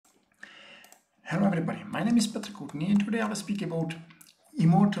Hello everybody, my name is Petr Kutny and today I will speak about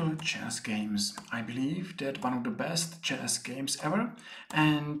Immortal chess games. I believe that one of the best chess games ever,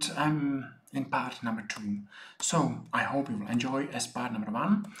 and I'm in part number 2. So I hope you will enjoy as part number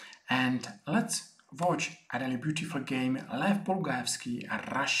 1, and let's watch a really beautiful game, Lev Polgaevsky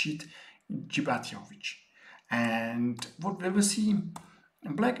and Rashid Gibatiovic. And what we will see,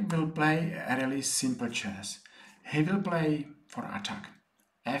 Black will play a really simple chess. He will play for attack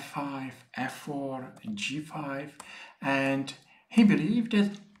f5, f4, g5, and he believed that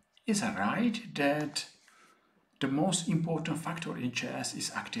it's right that the most important factor in chess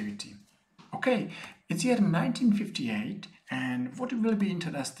is activity. Okay, it's year 1958, and what will be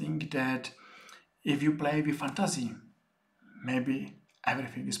interesting that if you play with fantasy, maybe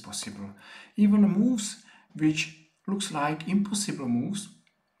everything is possible. Even moves which looks like impossible moves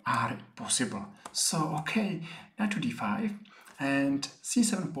are possible. So okay, knight to d5 and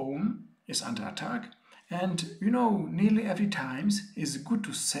c7 pawn is under attack, and nearly every times it's good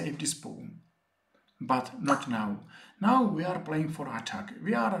to save this pawn, but not now. Now we are playing for attack.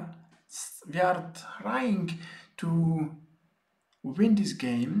 We are trying to win this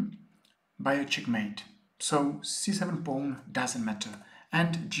game by a checkmate. So c7 pawn doesn't matter,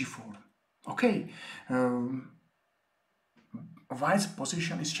 and g4. Okay, White's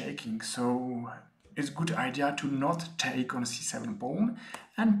position is shaking, so it's a good idea to not take on c7 pawn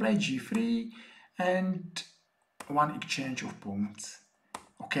and play g3 and one exchange of pawns.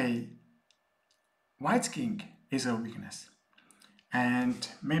 Okay, White's king is a weakness, and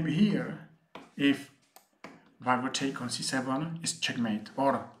maybe here if White will take on c7 is checkmate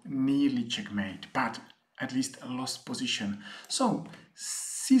or nearly checkmate, but at least a lost position. So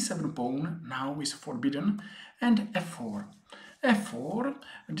c7 pawn now is forbidden, and f4. f4,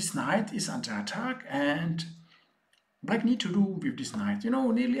 this knight is under attack, and Black need to do with this knight.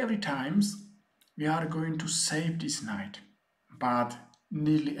 Nearly every times we are going to save this knight, but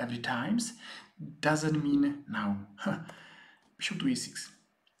nearly every times doesn't mean now. Bishop to e6.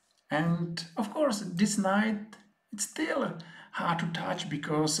 And of course this knight, it's still hard to touch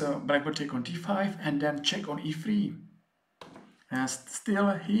because Black will take on d5 and then check on e3. And still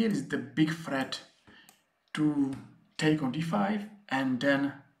here is the big threat to take on d5 and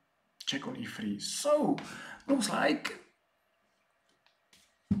then check on e3. So looks like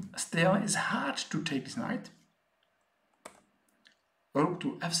still it's hard to take this knight. Rook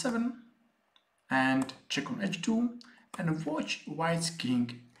to f7 and check on h2 and watch White's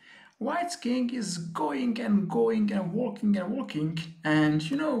king. White's king is going and going and walking and walking, and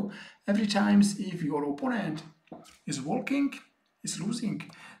every time if your opponent is walking, is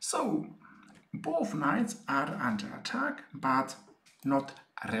losing. So both knights are under attack, but not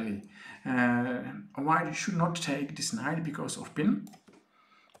really. White should not take this knight because of pin.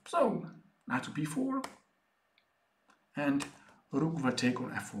 So knight to b4 and rook will take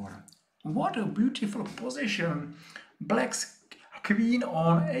on f4. What a beautiful position. Black's queen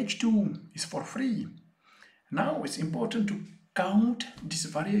on h2 is for free. Now it's important to count this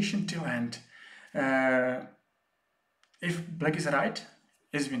variation till end. If Black is right,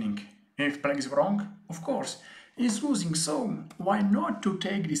 is winning. If Black is wrong, of course, is losing. So why not to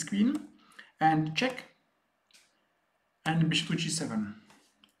take this queen and check and bishop to g7.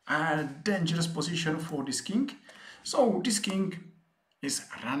 A dangerous position for this king. So this king is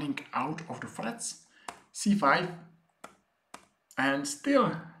running out of the threats. c5, and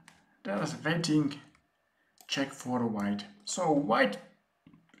still there is waiting check for White. So White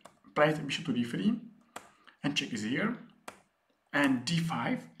played bishop to d3 and check is here, and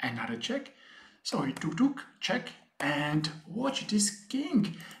d5 another check. So he took check, and watch this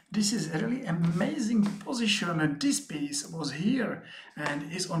king. This is a really amazing position, and this piece was here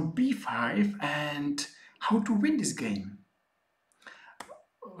and is on b5. And how to win this game?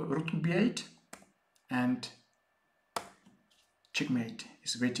 Rook to b8 and checkmate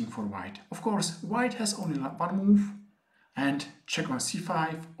is waiting for White. Of course, White has only one move, and check on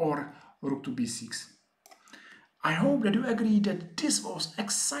c5 or rook to b6. I hope that you agree that this was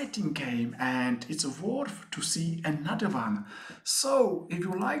exciting game and it's worth to see another one. So if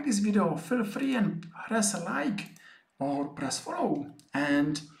you like this video, feel free and press a like or press follow,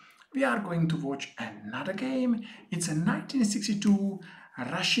 and we are going to watch another game. It's a 1962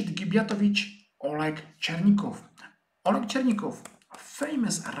 Rashid Gibatiovic Oleg Chernikov. Oleg Chernikov, a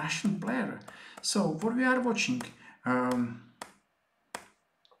famous Russian player. So what we are watching, knight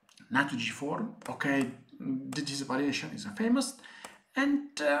to g4, okay, this variation is famous,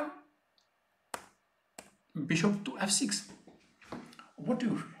 and bishop to f6. What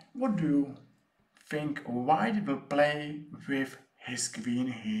do you think White will play with his queen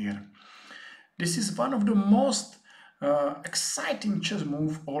here? This is one of the most exciting chess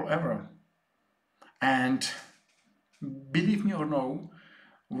move all ever. And believe me or no,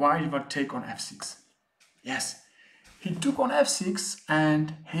 white would take on f6. Yes, he took on f6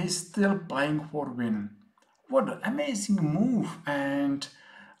 and he's still playing for win. What an amazing move and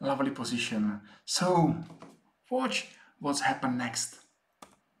lovely position. So, watch what's happened next.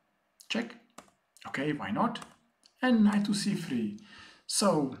 Check. Okay, why not? And knight to c3.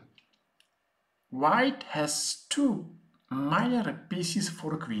 So, white has two minor pieces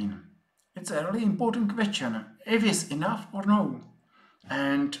for a queen. It's a really important question, if it's enough or no.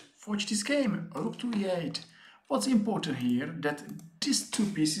 And watch this game, rook to e8. What's important here that these two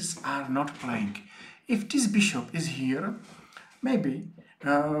pieces are not playing. If this bishop is here, maybe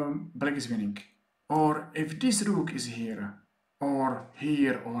black is winning. Or if this rook is here, or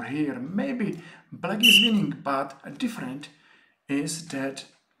here, maybe black is winning, but different is that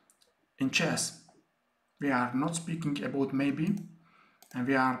in chess we are not speaking about maybe, and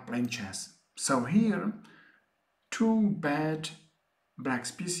we are playing chess. So here, two bad black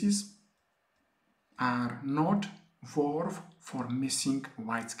pieces are not worth for missing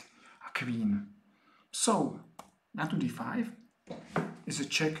white's queen. So, knight to d5 is a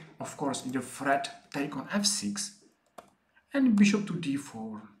check, of course, in the threat take on f6, and bishop to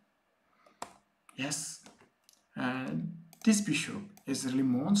d4. Yes, this bishop is really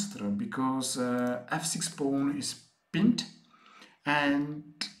monster because f6 pawn is pinned. And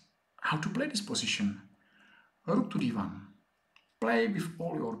how to play this position? Rook to d1. Play with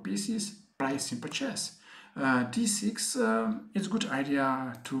all your pieces, play simple chess. d6 is a good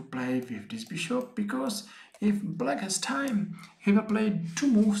idea to play with this bishop because if black has time, he will play two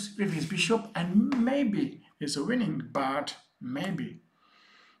moves with his bishop and maybe he's winning, but maybe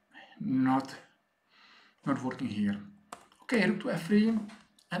not working here. Okay, rook to f3,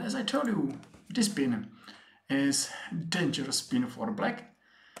 and as I told you, this pin is dangerous pin for black,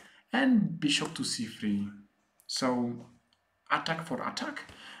 and bishop to c3. So attack for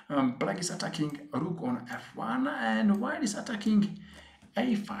attack. Black is attacking rook on f1 and white is attacking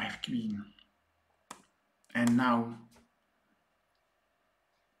a5 queen. And now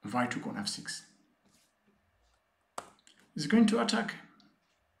white took on f6. Is going to attack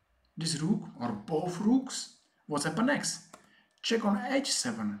this rook or both rooks. What's happened next? Check on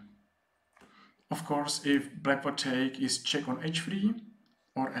h7. Of course, if black would take is check on h3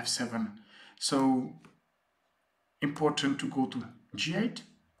 or f7. So important to go to g8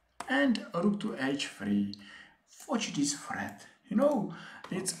 and rook to h3. Watch this threat. You know,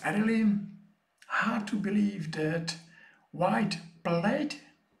 it's really hard to believe that white played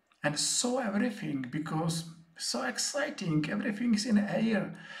and saw everything because so exciting, everything is in the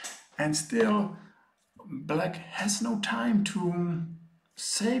air, and still black has no time to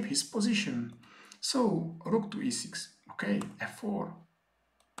save his position. So rook to e6, okay, f4,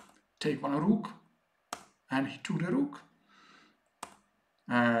 take one rook, and he took the rook.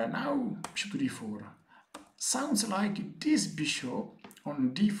 Now bishop to d4. Sounds like this bishop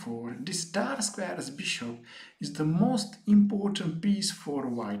on d4, this dark square's bishop, is the most important piece for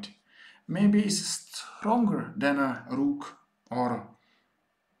white. Maybe it's stronger than a rook or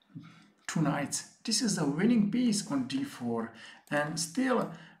two knights. This is the winning piece on d4, and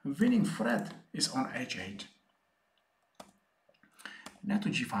still winning threat is on h8. Knight to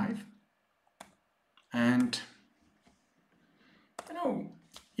g5, and you know,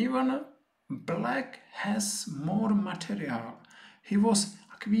 even black has more material. He was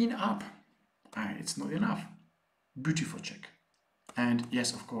a queen up. It's not enough. Beautiful check. And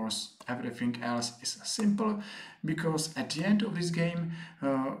yes, of course, everything else is simple because at the end of this game,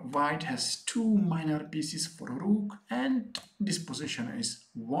 white has two minor pieces for rook, and this position is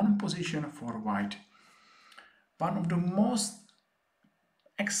one position for white. One of the most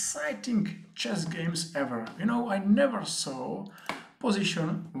exciting chess games ever. You know, I never saw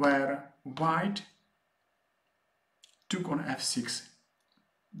position where white took on f6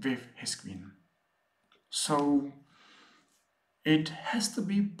 with his queen. So it has to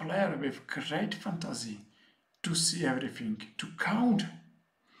be player with great fantasy to see everything, to count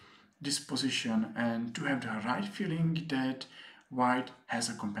this position and to have the right feeling that white has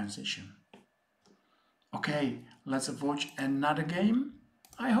a compensation. Okay, let's watch another game.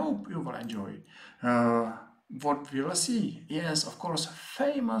 I hope you will enjoy. What we will see? Yes, of course,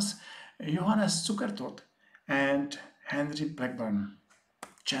 famous Johannes Zukertort and Henry Blackburn,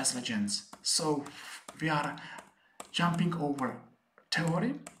 chess legends. So we are jumping over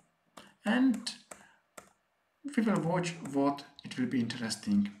theory and we will watch what it will be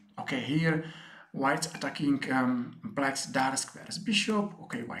interesting. Okay, here White's attacking black's dark squares bishop.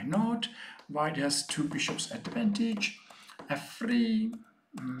 Okay, why not? White has two bishops advantage. F3,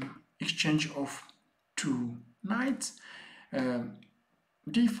 exchange of two knights.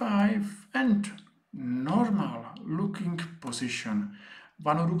 D5 and normal looking position.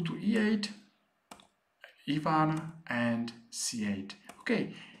 One rook to E8, E1 and C8.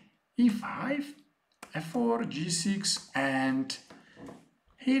 Okay, E5, F4, G6, and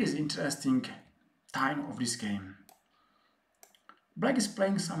here is interesting time of this game. Black is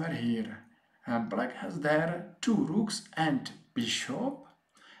playing somewhere here. Black has there two rooks and bishop,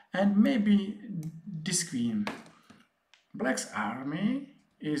 and maybe this queen. Black's army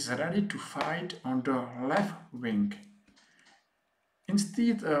is ready to fight on the left wing.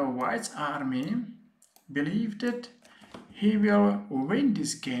 Instead, White's army believes that he will win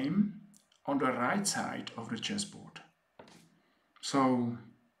this game on the right side of the chessboard. So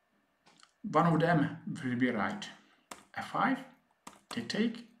one of them will be right. F5, they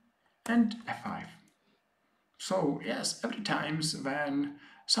take, and F5. So yes, every time when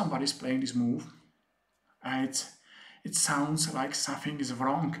somebody is playing this move, it sounds like something is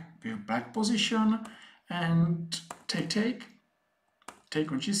wrong with black position, and take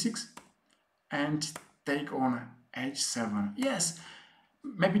on G6, and take on H7. Yes,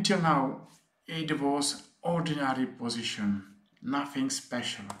 maybe till now it was ordinary position, nothing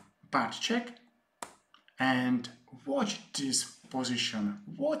special, but check and watch this position,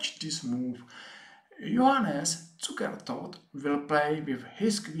 watch this move. Johannes Zuckertod will play with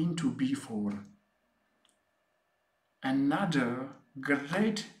his queen to b4. Another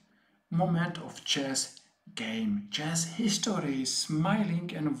great moment of chess game, chess history,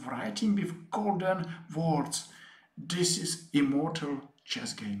 smiling and writing with golden words. This is immortal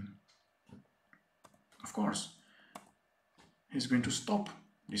chess game. Of course, he's going to stop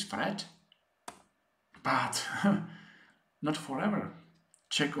this threat, but not forever.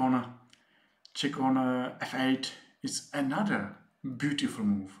 Check on f8. It's another beautiful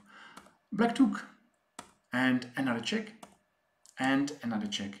move. Black took, and another check, and another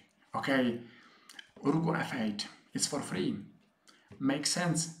check. Okay, rook on f8. It's for free. Makes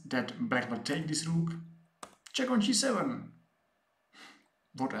sense that black will take this rook. Check on g7.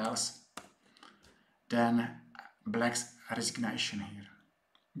 What else? Then black's resignation here.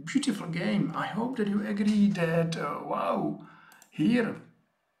 Beautiful game. I hope that you agree that, wow, here,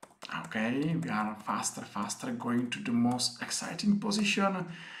 okay, we are faster, going to the most exciting position.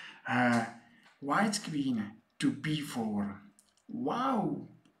 White queen to b4. Wow,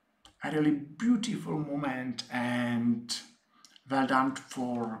 a really beautiful moment, and well done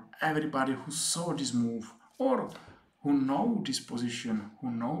for everybody who saw this move or who know this position,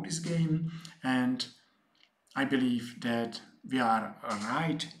 who know this game, and I believe that we are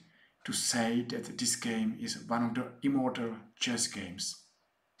right to say that this game is one of the immortal chess games.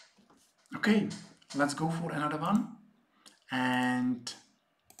 Okay, let's go for another one. And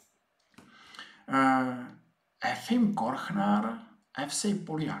Efim Korchnar, FC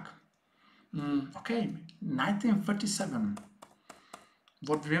Polyak. Okay, 1937.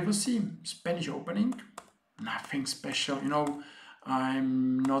 What we will see? Spanish opening. Nothing special. You know,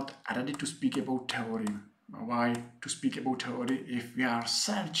 I'm not ready to speak about theory. Why to speak about theory if we are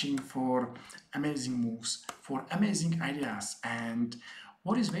searching for amazing moves, for amazing ideas, and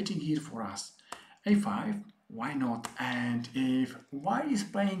what is waiting here for us? A5, why not? And if white is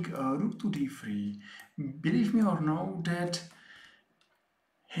playing rook to d3, believe me or no that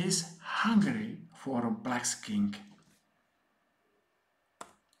he's hungry for black's king.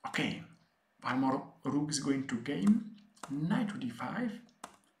 Okay, one more rook is going to gain, knight to d5,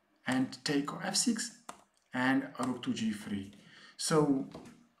 and take on f6, and rook to g3. So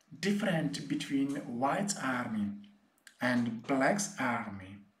different between white's army and black's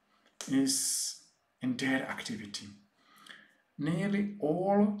army is in their activity. Nearly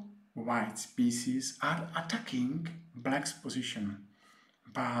all white pieces are attacking black's position,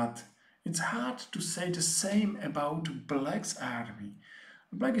 but it's hard to say the same about black's army.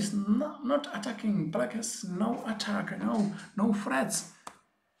 Black is not attacking, black has no attack, no threats.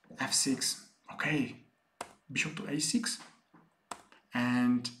 f6, okay, bishop to a6,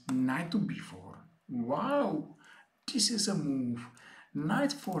 and knight to b4. Wow, this is a move.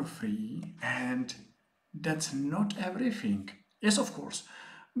 Knight for free, and that's not everything. Yes, of course,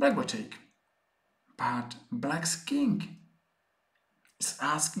 black will take, but black's king is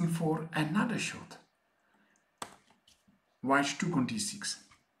asking for another shot. White took on d6.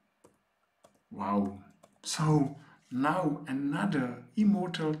 Wow. So now another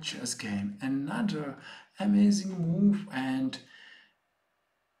immortal chess game, another amazing move, and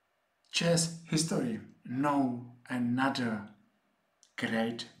chess history. No, another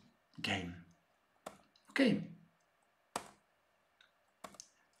great game. Okay,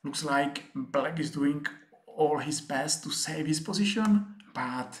 looks like black is doing all his best to save his position,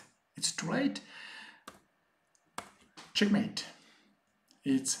 but it's too late. Checkmate.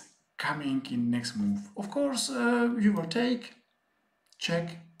 It's coming in next move. Of course, you will take,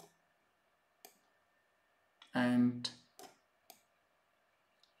 check, and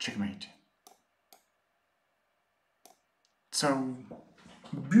checkmate. So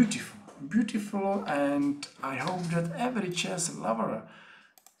beautiful, beautiful, and I hope that every chess lover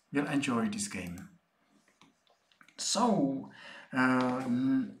will enjoy this game. So,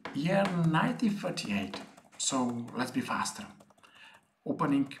 year 1938. So let's be faster.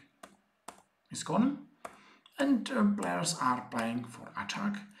 Opening is gone, and players are playing for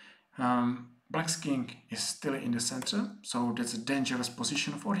attack. Black's king is still in the center, so that's a dangerous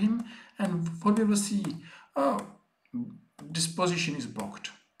position for him. And what we will see, oh, this position is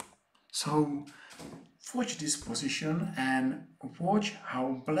blocked. So watch this position and watch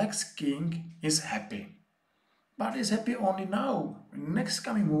how Black's king is happy. But is happy only now. Next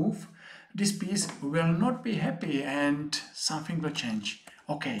coming move, this piece will not be happy and something will change.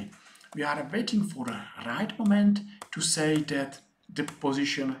 Okay, we are waiting for the right moment to say that the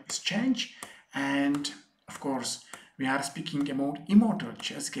position is changed, and of course we are speaking about Immortal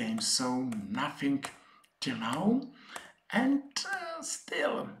chess games, so nothing till now. And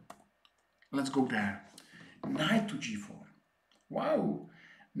still, let's go there. Knight to g4. Wow,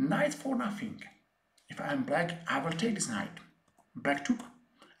 knight for nothing. If I am black, I will take this knight. Black took,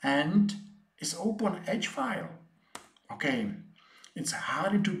 and it's open h file. Okay, it's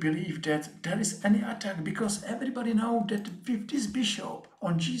hard to believe that there is any attack because everybody knows that with this bishop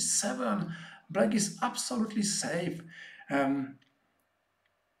on g7, black is absolutely safe.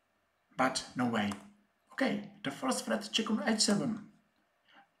 But no way. Okay, the first threat check on h7.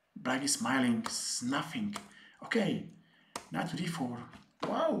 Black is smiling, it's nothing. Okay, knight to d4.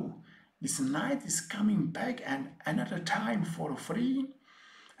 Wow, this knight is coming back and another time for free.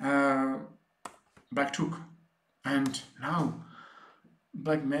 Black took, and now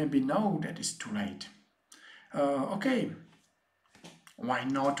black maybe know that it's too late. Okay, why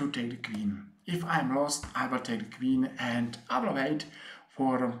not to take the queen? If I'm lost, I will take the queen and I will wait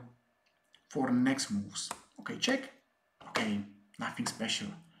for next moves. Okay, check. Okay, nothing special.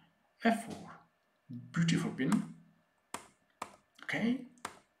 f4, beautiful pin. Okay,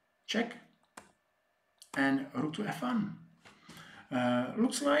 check, and rook to f1.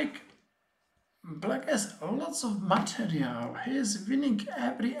 Looks like black has lots of material. He is winning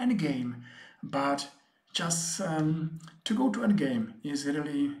every endgame, but just to go to endgame is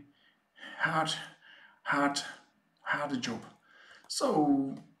really hard job.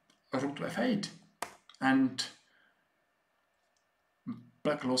 So rook to f8, and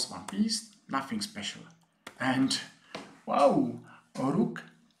black lost one piece, nothing special. And wow, rook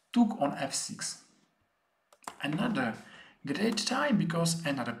took on f6. Another great time because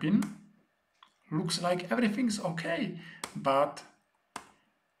another pin. Looks like everything's okay, but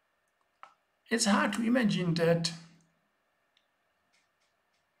it's hard to imagine that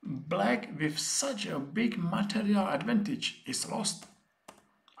black with such a big material advantage is lost.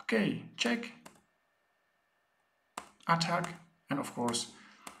 Okay, check, attack, and of course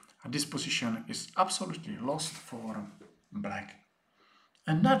this position is absolutely lost for black.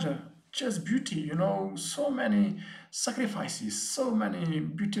 Another just beauty, you know, so many sacrifices, so many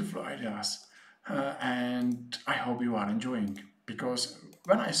beautiful ideas, and I hope you are enjoying, because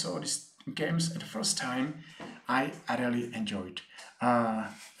when I saw these games at the first time, I really enjoyed.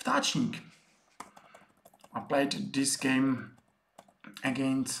 Vtáčnik. I played this game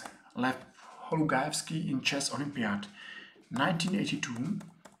against Lev Holugaevsky in Chess Olympiad 1982,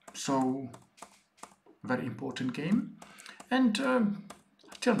 so very important game, and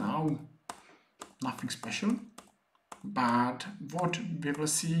till now nothing special, but what we will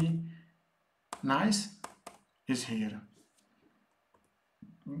see nice is here.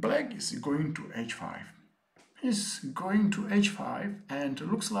 Black is going to h5. He's going to h5 and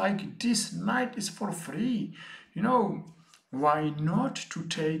looks like this knight is for free. You know, why not to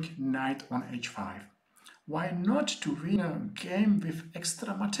take knight on h5? Why not to win a game with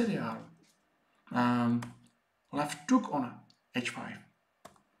extra material? Left took on h5.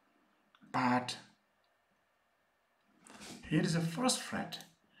 But here is the first threat,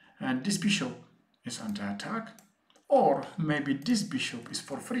 and this bishop is under attack, or maybe this bishop is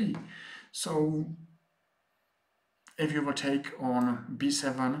for free. So if you will take on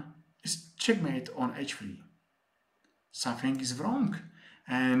b7, it's checkmate on h3. Something is wrong,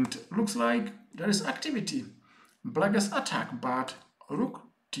 and looks like there is activity. Black has attack, but rook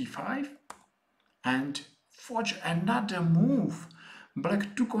d5 and forge another move.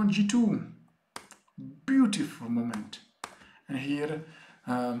 Black took on g2. Beautiful moment. And here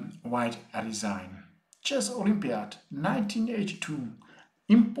white resign. Chess Olympiad 1982.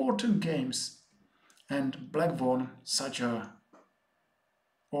 Important games. And black won such a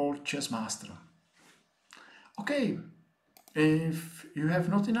old chess master. Okay, if you have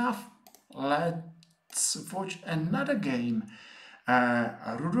not enough, let's watch another game.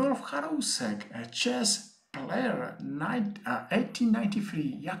 Rudolf Harusek, a chess player,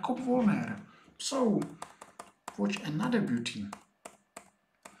 1893, Jakob Wollner. So, watch another beauty.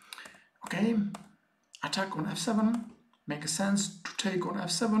 Okay, attack on f7, makes sense to take on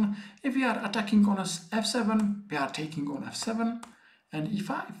f7. If we are attacking on f7, we are taking on f7 and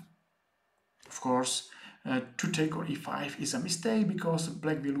e5. Of course, to take on e5 is a mistake because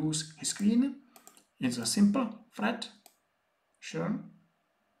black will lose his queen. It's a simple threat. Sure.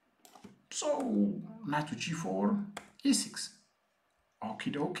 So, knight to g4, e6.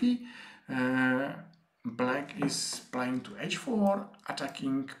 Okie dokie. Black is playing to h4,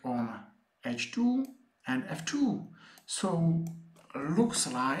 attacking on h2 and f2. So,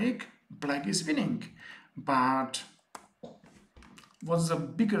 looks like black is winning. But what's the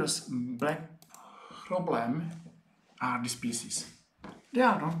biggest black problem are these pieces. They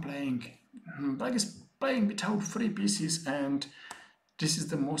are not playing. Black is playing without 3 pieces, and this is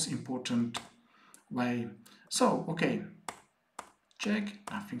the most important way. So, okay, check,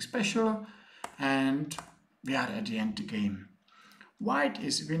 nothing special, and we are at the end of the game. White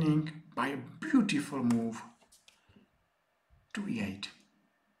is winning by a beautiful move to e8.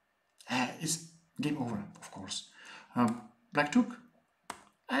 It's game over, of course. Black took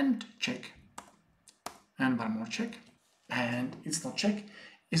and check. And one more check. And it's not check,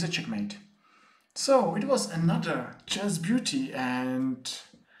 it's a checkmate. So it was another chess beauty, and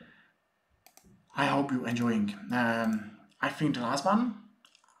I hope you're enjoying. I think the last one,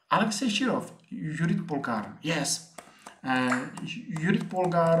 Alexei Shirov, Judith Polgar. Yes, Judith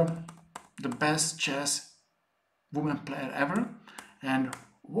Polgar, the best chess woman player ever. And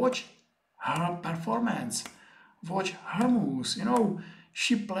watch her performance. Watch her moves. You know,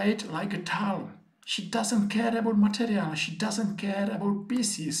 she played like a doll. She doesn't care about material. She doesn't care about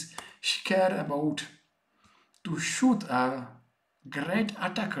pieces. She cares about to shoot a great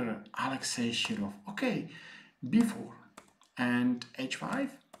attacker, Alexei Shirov. Okay, b4 and h5,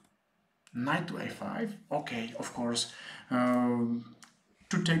 knight to a5. Okay, of course,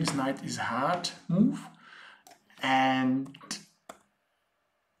 to take this knight is a hard move, and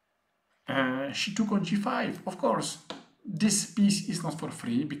she took on g5. Of course, this piece is not for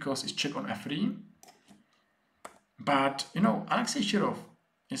free because it's check on f3. But you know, Alexei Shirov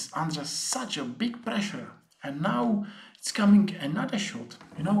is under such a big pressure, and now it's coming another shot.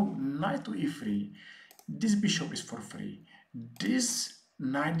 You know, knight to e3. This bishop is for free. This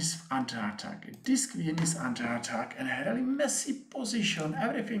knight is under attack. This queen is under attack, and a really messy position.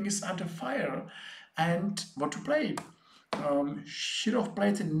 Everything is under fire. And what to play? Shirov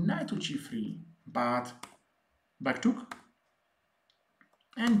played knight to g3, but black took,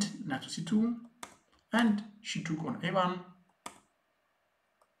 and knight to c2. And she took on a1,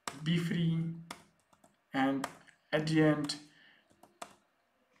 b3, and at the end,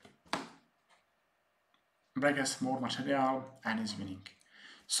 black has more material and is winning.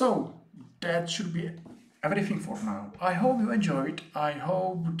 So that should be everything for now. I hope you enjoyed. I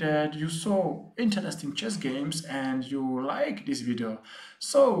hope that you saw interesting chess games and you like this video.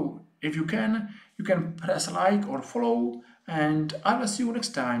 So if you can press like or follow, and I will see you next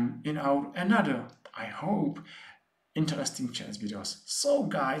time in our another, I hope, interesting chess videos. So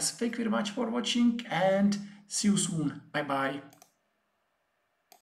guys, thank you very much for watching and see you soon. Bye bye.